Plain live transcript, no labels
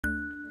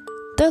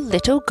The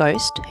Little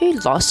Ghost Who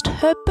Lost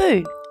Her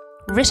Boo,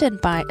 written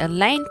by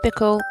Elaine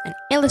Bickle and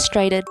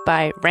illustrated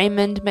by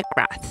Raymond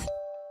McGrath.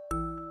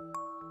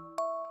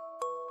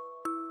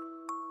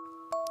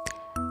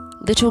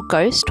 Little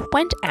Ghost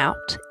went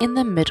out in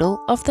the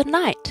middle of the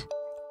night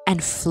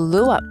and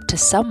flew up to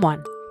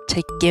someone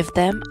to give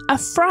them a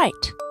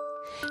fright.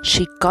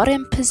 She got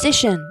in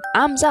position,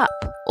 arms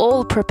up,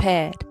 all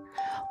prepared.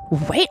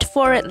 Wait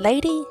for it,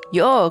 lady,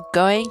 you're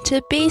going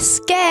to be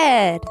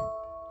scared.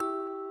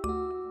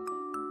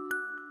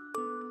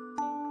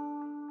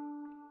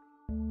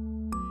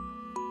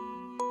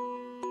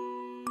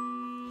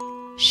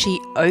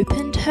 She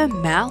opened her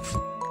mouth,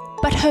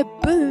 but her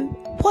boo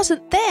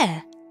wasn't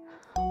there.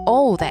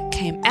 All that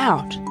came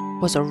out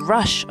was a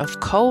rush of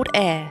cold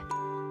air.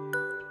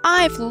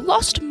 I've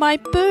lost my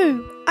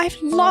boo! I've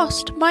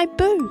lost my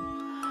boo!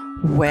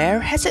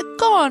 Where has it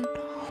gone?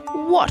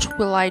 What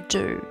will I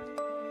do?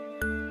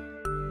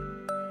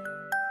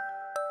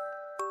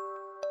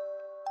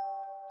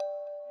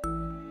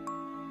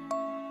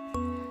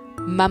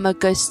 Mama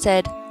Ghost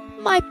said,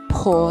 "My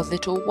poor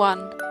little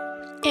one,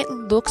 it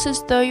looks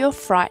as though your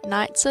fright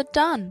nights are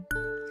done."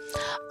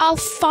 "I'll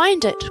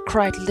find it,"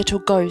 cried Little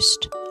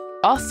Ghost.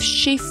 Off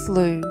she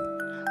flew,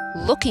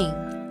 looking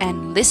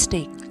and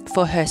listening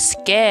for her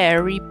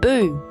scary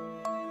boo.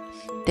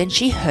 Then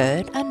she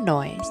heard a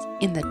noise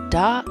in the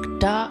dark,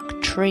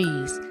 dark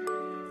trees.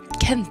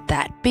 "Can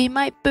that be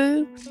my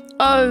boo?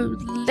 Oh,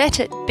 let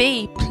it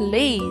be,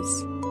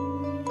 please."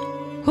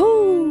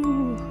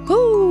 Hoo,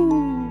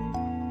 hoo.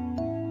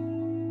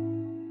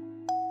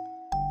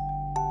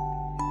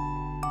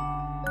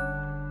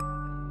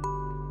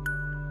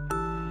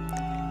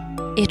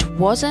 It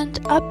wasn't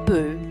a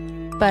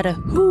boo, but a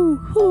hoo,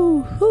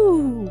 hoo,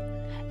 hoo,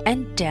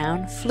 and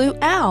down flew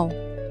Owl.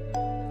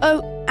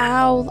 "Oh,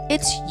 Owl,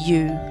 it's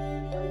you.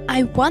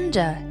 I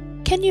wonder,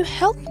 can you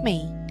help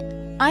me?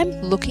 I'm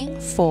looking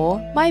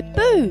for my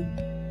boo."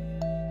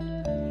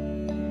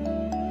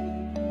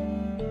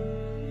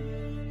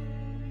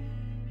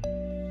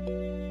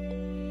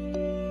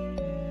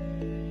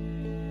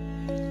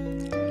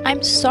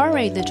 "I'm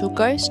sorry, Little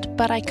Ghost,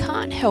 but I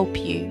can't help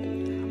you.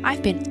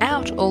 I've been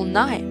out all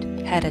night,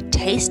 had a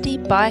tasty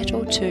bite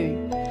or two,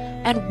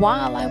 and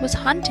while I was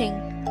hunting,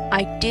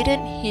 I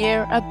didn't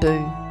hear a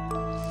boo.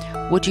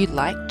 Would you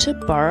like to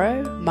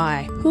borrow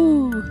my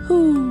hoo,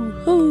 hoo,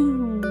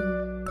 hoo?"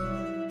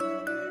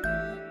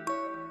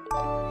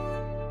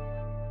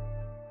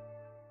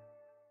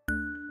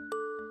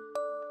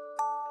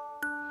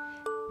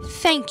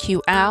 "Thank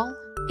you, Owl.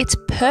 It's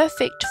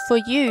perfect for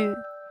you,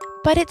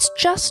 but it's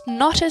just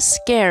not as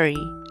scary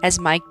as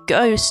my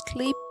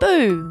ghostly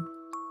boo."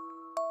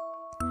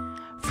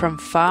 From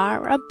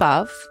far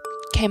above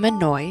came a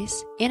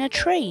noise in a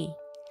tree.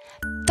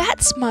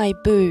 "That's my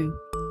boo.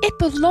 It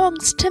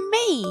belongs to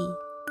me.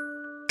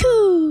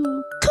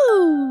 Coo,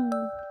 coo."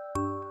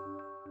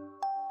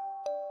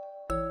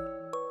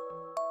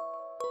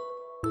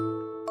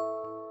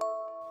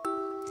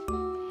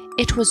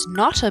 It was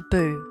not a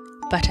boo,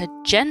 but a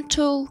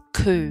gentle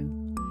coo.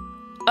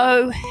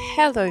 "Oh,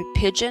 hello,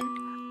 pigeon.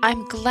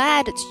 I'm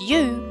glad it's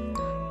you.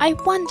 I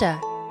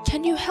wonder,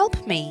 can you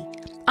help me?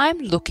 I'm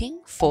looking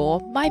for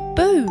my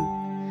boo.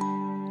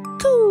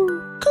 Coo,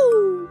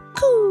 coo,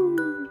 coo."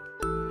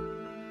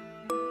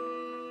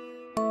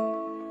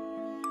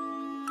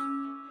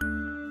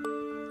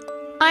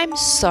 "I'm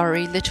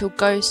sorry, Little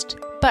Ghost,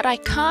 but I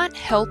can't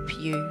help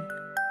you.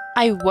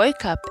 I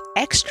woke up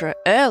extra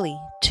early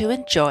to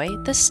enjoy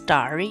the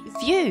starry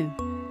view.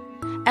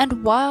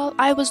 And while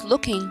I was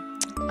looking,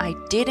 I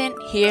didn't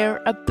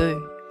hear a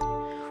boo.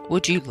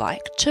 Would you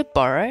like to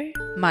borrow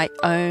my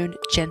own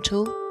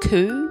gentle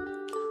coo?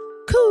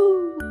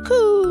 Coo,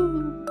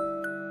 coo."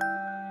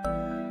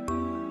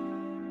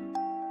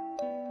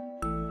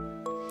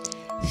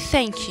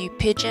 "Thank you,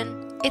 pigeon.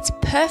 It's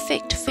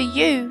perfect for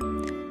you,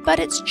 but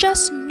it's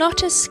just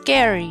not as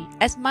scary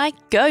as my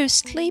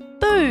ghostly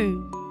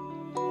boo."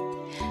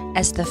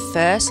 As the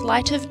first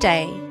light of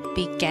day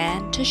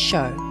began to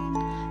show,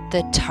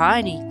 the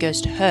tiny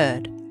ghost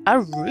heard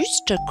a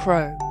rooster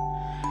crow.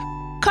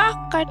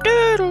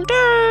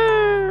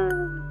 "Cock-a-doodle-doo!"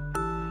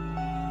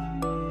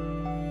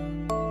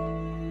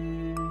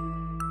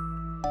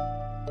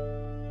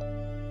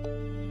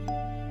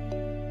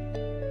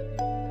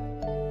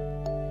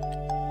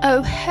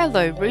 "Oh,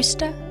 hello,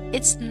 rooster.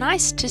 It's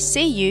nice to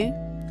see you.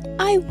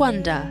 I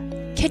wonder,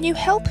 can you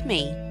help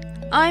me?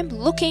 I'm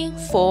looking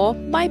for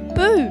my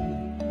boo."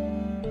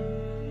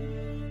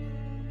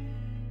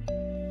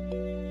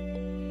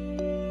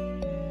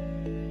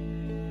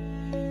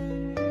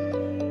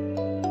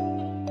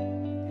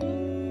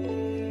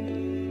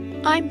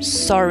 "I'm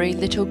sorry,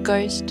 Little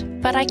Ghost,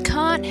 but I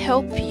can't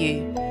help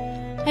you.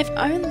 I've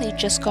only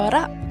just got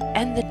up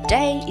and the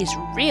day is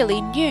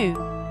really new.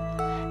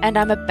 And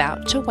I'm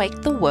about to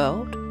wake the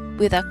world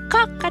with a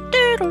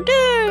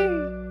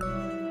cock-a-doodle-doo.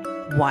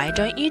 Why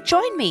don't you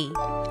join me?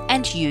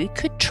 And you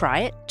could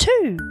try it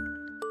too.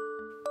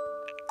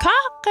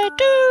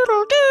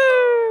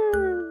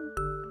 Cock-a-doodle-doo!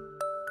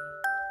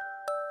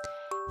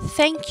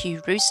 Thank you,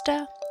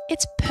 Rooster.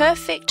 It's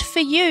perfect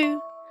for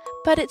you,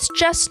 but it's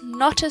just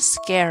not as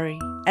scary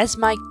as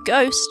my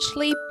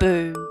ghostly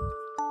boo.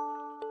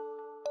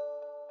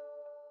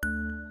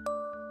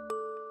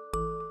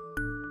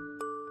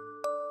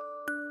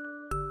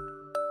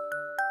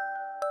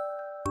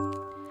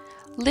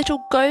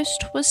 Little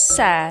Ghost was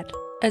sad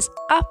as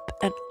up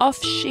and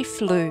off she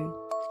flew,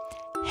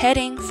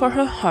 heading for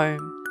her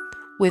home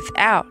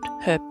without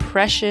her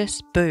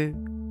precious boo.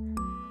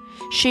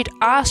 She'd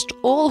asked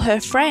all her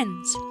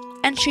friends,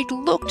 and she'd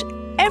looked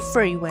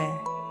everywhere.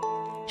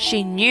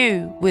 She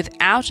knew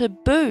without a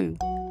boo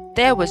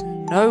there was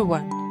no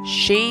one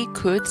she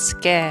could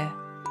scare.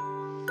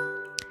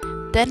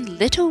 Then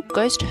Little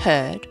Ghost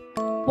heard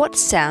what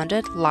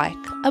sounded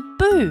like a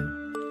boo.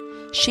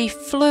 She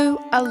flew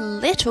a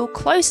little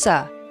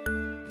closer,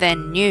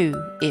 then knew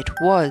it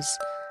was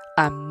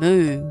a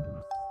moo.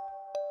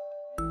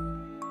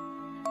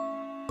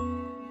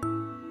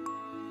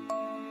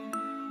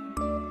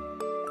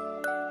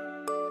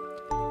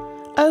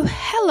 Oh,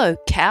 hello,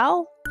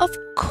 Cal. Of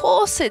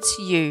course it's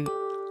you.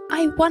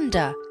 I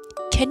wonder,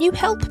 can you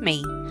help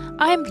me?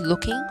 I'm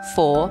looking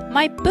for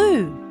my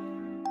boo.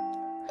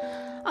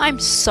 I'm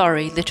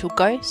sorry, Little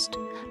Ghost,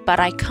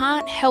 but I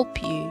can't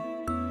help you.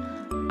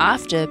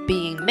 After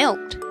being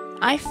milked,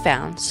 I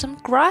found some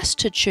grass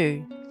to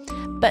chew,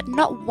 but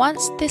not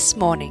once this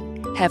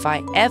morning have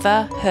I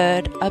ever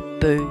heard a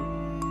boo.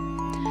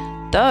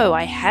 Though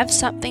I have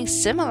something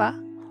similar,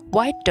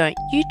 why don't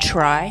you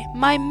try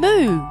my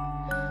moo?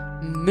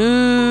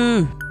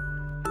 Moo!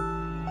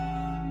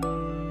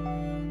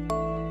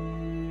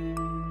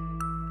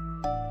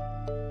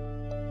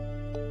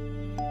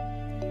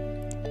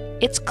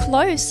 It's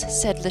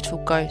close, said Little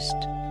Ghost,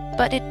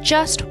 but it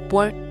just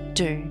won't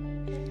do.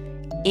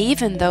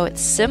 Even though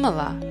it's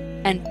similar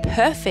and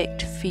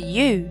perfect for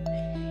you,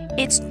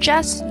 it's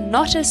just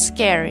not as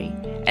scary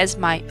as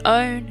my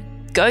own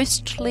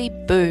ghostly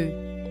boo.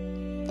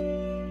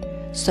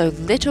 So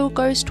Little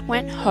Ghost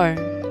went home,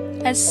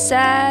 as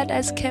sad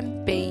as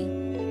can be.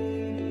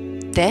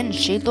 Then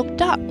she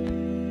looked up,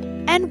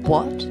 and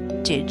what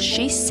did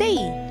she see?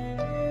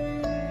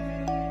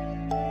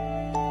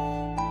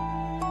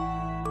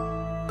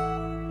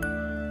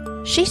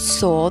 She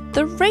saw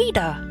the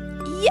reader.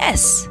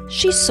 Yes,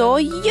 she saw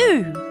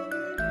you.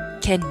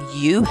 Can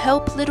you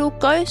help Little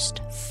Ghost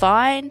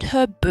find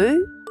her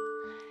boo?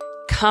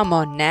 Come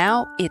on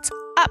now, it's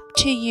up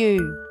to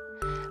you.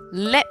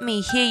 Let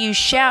me hear you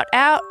shout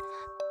out,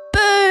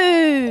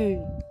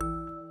 boo!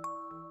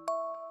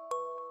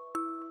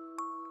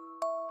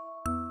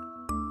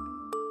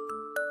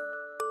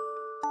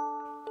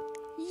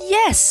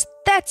 Yes,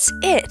 that's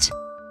it.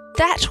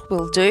 That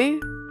will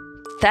do.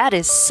 That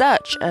is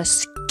such a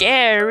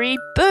scary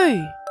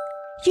boo.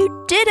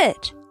 You did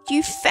it!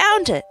 You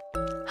found it!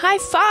 High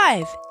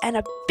five and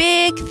a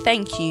big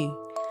thank you.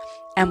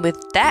 And with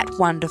that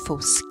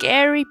wonderful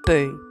scary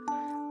boo,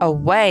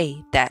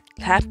 away that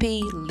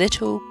happy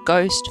little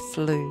ghost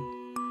flew.